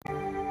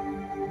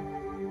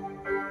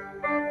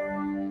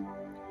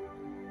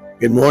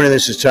Good morning.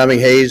 This is Tommy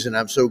Hayes, and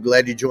I'm so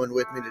glad you joined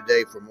with me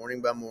today for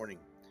Morning by Morning,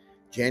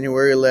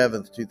 January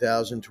 11th,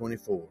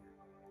 2024.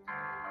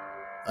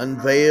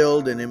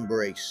 Unveiled and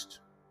embraced.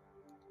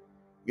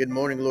 Good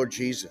morning, Lord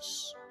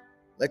Jesus.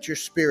 Let your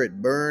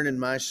spirit burn in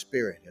my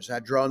spirit as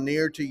I draw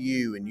near to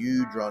you and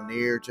you draw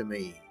near to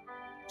me.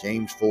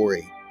 James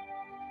 4:8.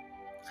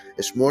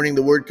 This morning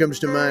the word comes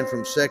to mind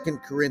from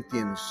 2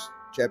 Corinthians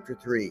chapter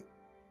 3.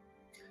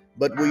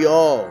 But we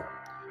all,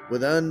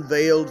 with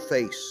unveiled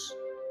face,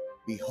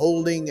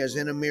 beholding as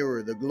in a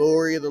mirror the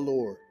glory of the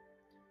Lord,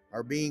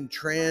 are being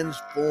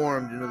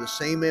transformed into the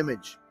same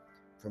image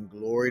from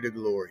glory to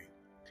glory,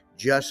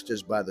 just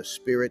as by the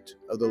Spirit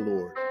of the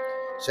Lord.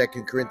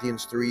 2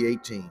 Corinthians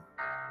 3:18.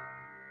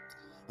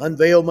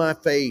 Unveil my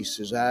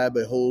face as I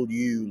behold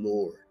you,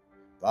 Lord,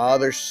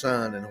 Father,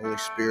 Son, and Holy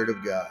Spirit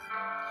of God.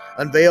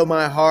 Unveil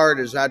my heart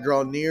as I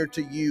draw near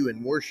to you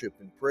in worship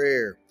and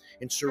prayer,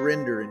 in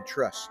surrender and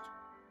trust.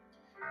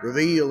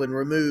 Reveal and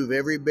remove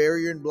every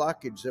barrier and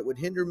blockage that would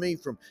hinder me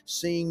from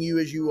seeing you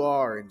as you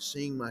are and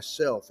seeing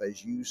myself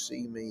as you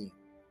see me.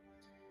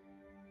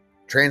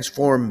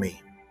 Transform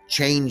me,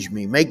 change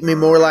me, make me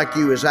more like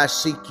you as I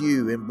seek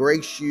you,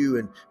 embrace you,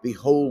 and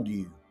behold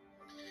you.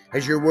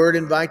 As your word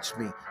invites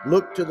me,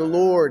 look to the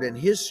Lord and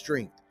his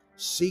strength,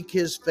 seek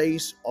his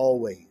face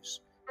always.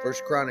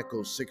 1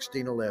 Chronicles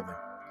 16:11.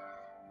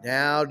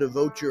 Now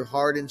devote your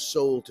heart and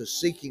soul to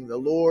seeking the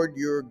Lord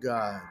your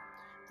God.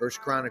 1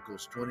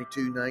 Chronicles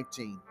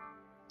 22:19.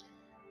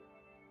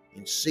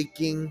 In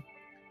seeking,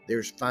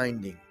 there's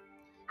finding.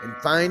 In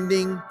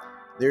finding,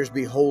 there's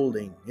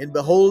beholding. In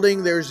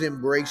beholding, there's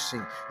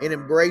embracing. In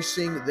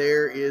embracing,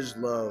 there is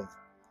love.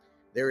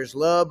 There is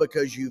love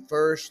because you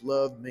first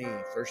loved me.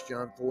 1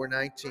 John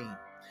 4:19.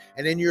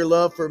 And in your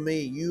love for me,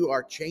 you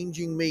are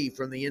changing me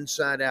from the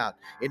inside out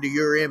into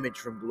your image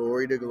from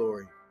glory to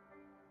glory.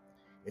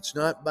 It's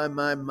not by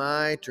my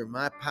might or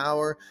my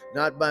power,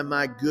 not by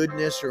my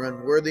goodness or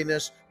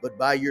unworthiness, but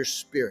by your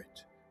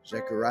Spirit.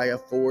 Zechariah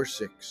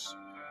 4:6.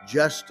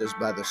 Just as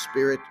by the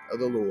Spirit of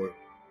the Lord.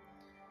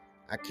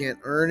 I can't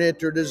earn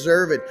it or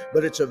deserve it,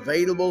 but it's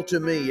available to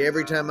me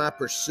every time I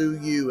pursue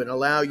you and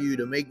allow you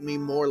to make me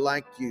more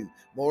like you,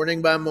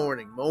 morning by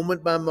morning,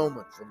 moment by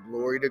moment, from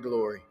glory to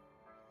glory.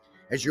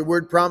 As your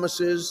word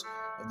promises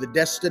of the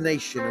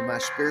destination of my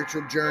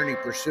spiritual journey,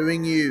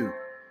 pursuing you,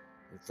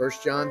 in 1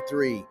 John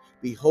 3,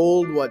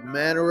 behold what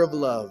manner of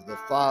love the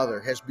Father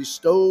has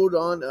bestowed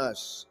on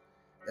us,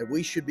 that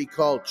we should be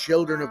called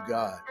children of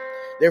God.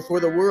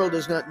 Therefore the world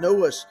does not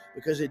know us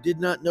because it did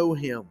not know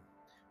him.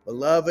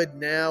 Beloved,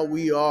 now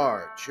we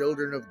are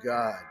children of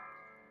God,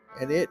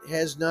 and it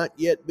has not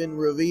yet been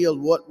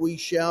revealed what we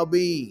shall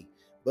be,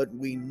 but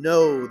we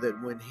know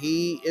that when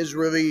he is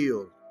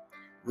revealed,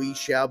 we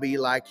shall be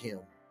like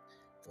him,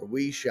 for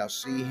we shall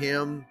see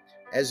him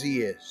as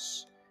he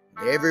is.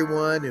 And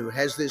everyone who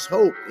has this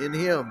hope in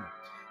him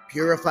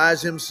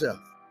purifies himself,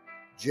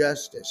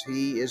 just as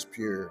he is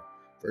pure.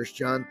 1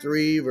 John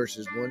 3,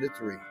 verses 1 to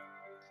 3.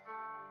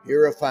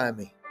 Purify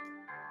me,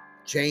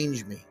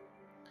 change me,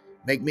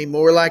 make me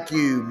more like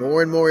you,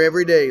 more and more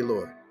every day,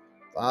 Lord.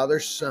 Father,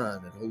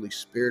 Son, and Holy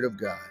Spirit of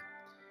God.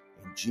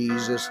 In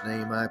Jesus'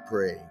 name I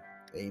pray.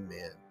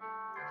 Amen.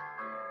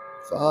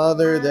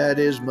 Father, that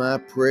is my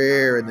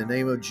prayer in the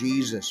name of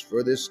Jesus.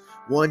 For this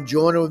one,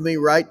 join with me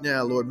right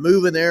now, Lord.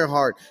 Move in their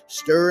heart,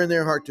 stir in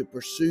their heart to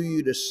pursue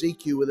you, to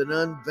seek you with an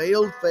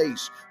unveiled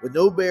face, with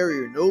no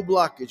barrier, no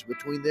blockage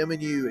between them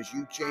and you as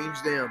you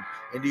change them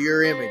into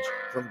your image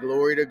from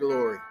glory to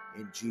glory.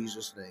 In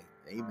Jesus' name,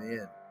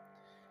 amen.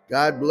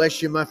 God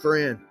bless you, my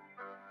friend,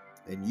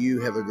 and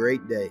you have a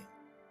great day.